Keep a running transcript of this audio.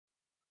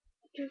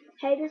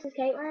Hey, this is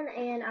Caitlin,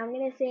 and I'm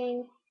gonna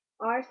sing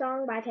Our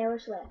Song by Taylor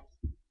Swift.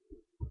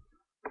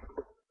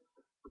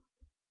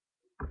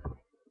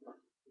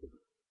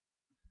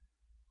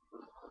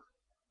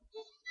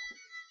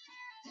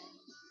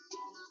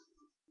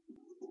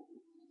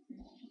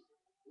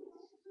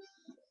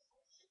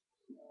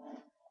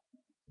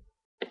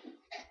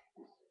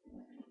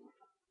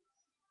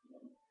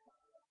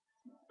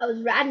 I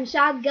was riding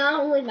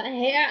shotgun with my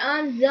hair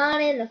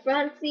undone in the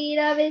front seat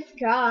of his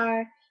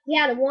car. He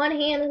had a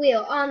one-hand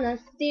wheel on the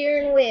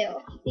steering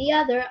wheel, the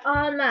other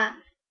on my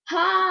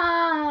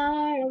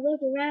heart. I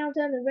look around,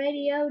 turn the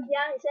radio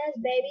down. He says,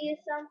 "Baby, is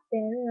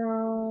something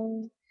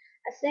wrong?"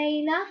 I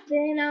say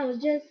nothing. I was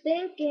just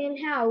thinking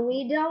how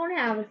we don't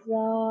have a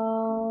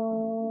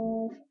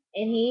song.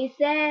 And he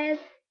says,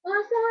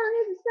 "Our song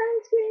is a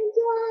sunscreen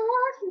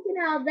door, thinking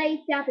how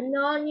they tapping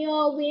on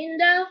your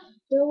window."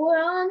 So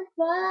we're on the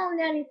phone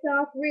and he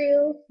talks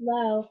real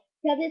slow.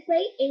 'Cause it's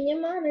late and your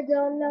mama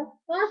don't know.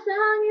 Our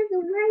song is the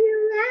way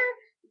you laugh.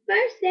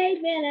 First date,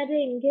 man, I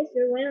didn't kiss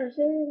her when I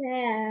should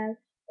have.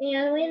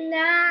 And when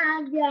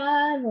I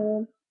got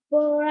home,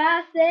 before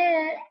I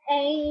said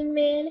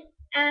amen,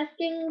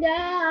 asking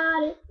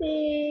God if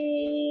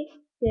he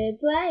could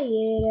play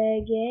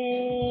it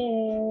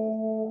again.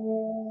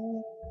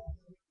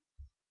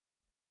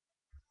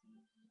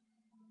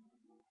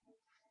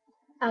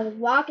 I was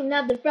walking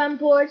up the front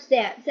porch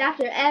steps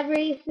after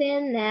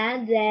everything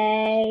that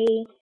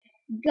day.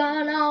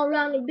 Gone all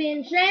wrong and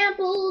been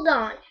trampled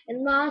on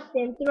and lost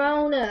and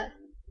thrown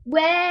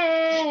away.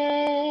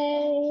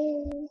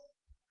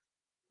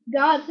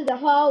 Got to the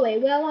hallway,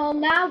 well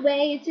on my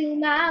way to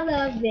my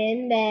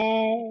loving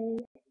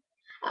bed.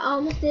 I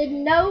almost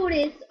didn't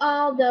notice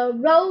all the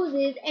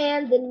roses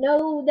and the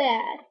note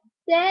that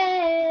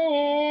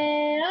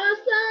said, "Our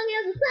song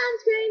is a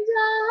sunscreen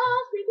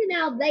glow, thinking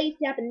how they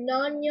tapping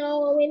on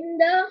your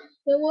window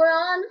when we're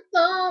on the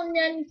phone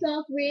and you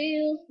talk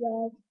real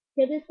slow.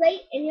 'Cause it's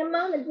late and your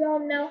mama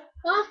don't know.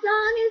 Our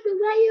song is the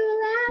way you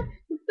laugh.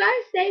 The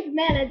first date,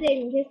 man, I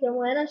didn't kiss her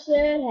when I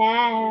should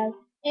have.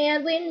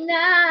 And when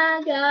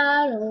I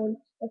got home,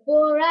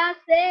 before I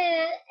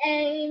said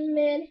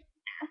amen,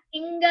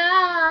 asking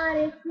God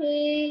if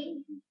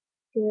he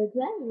could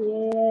play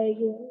it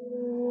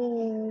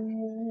again."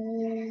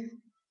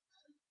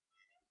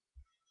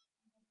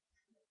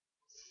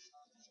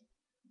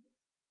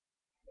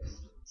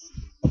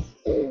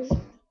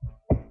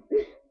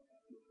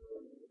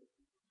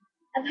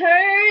 I've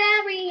heard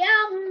every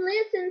album,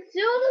 listened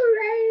to the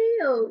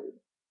radio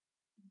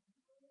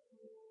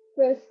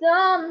for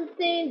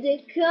something to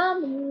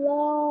come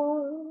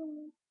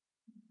along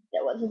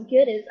that was as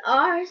good as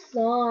our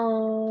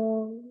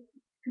song.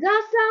 'Cause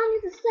our song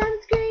is a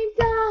sunscreen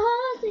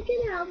door,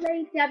 thinking how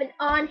they tapping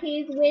on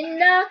his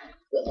window.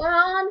 But we're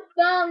on the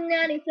phone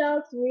and he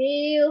talks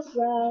real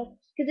slow.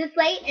 'Cause it's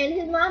late and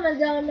his mama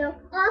don't know.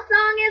 Our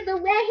song is the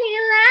way he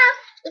laughs.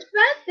 The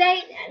first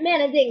date,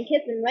 man, I didn't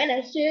kiss him when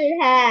I should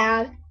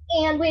have.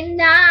 And when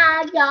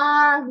I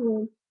got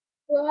home,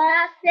 well,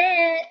 I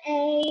said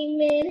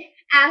amen,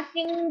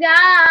 asking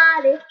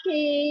God if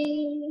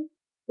he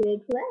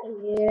could play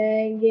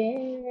it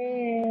again.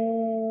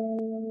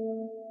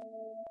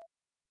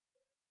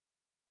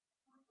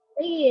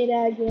 Play it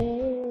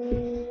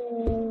again.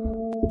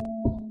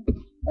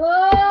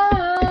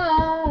 Oh,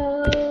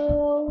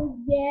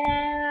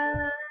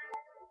 yeah.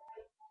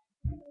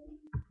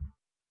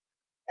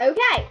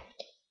 Okay.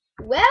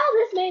 Well,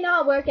 this may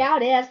not work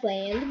out as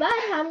planned, but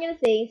I'm gonna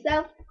see.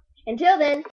 So, until then,